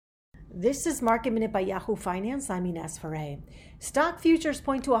This is Market Minute by Yahoo Finance. I'm Ines Ferre. Stock futures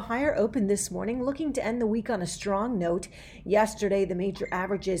point to a higher open this morning, looking to end the week on a strong note. Yesterday, the major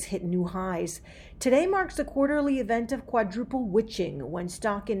averages hit new highs. Today marks the quarterly event of quadruple witching, when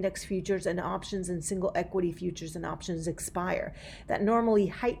stock index futures and options and single equity futures and options expire. That normally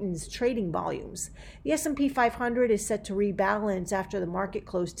heightens trading volumes. The S&P 500 is set to rebalance after the market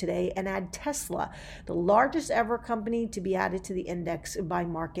closed today and add Tesla, the largest ever company to be added to the index by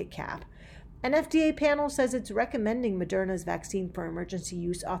market cap. An FDA panel says it's recommending Moderna's vaccine for emergency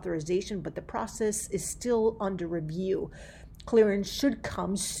use authorization, but the process is still under review. Clearance should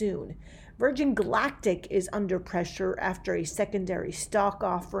come soon. Virgin Galactic is under pressure after a secondary stock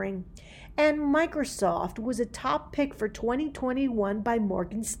offering. And Microsoft was a top pick for 2021 by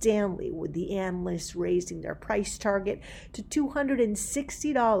Morgan Stanley, with the analysts raising their price target to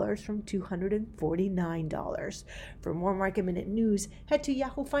 $260 from $249. For more Market Minute news, head to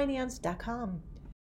yahoofinance.com.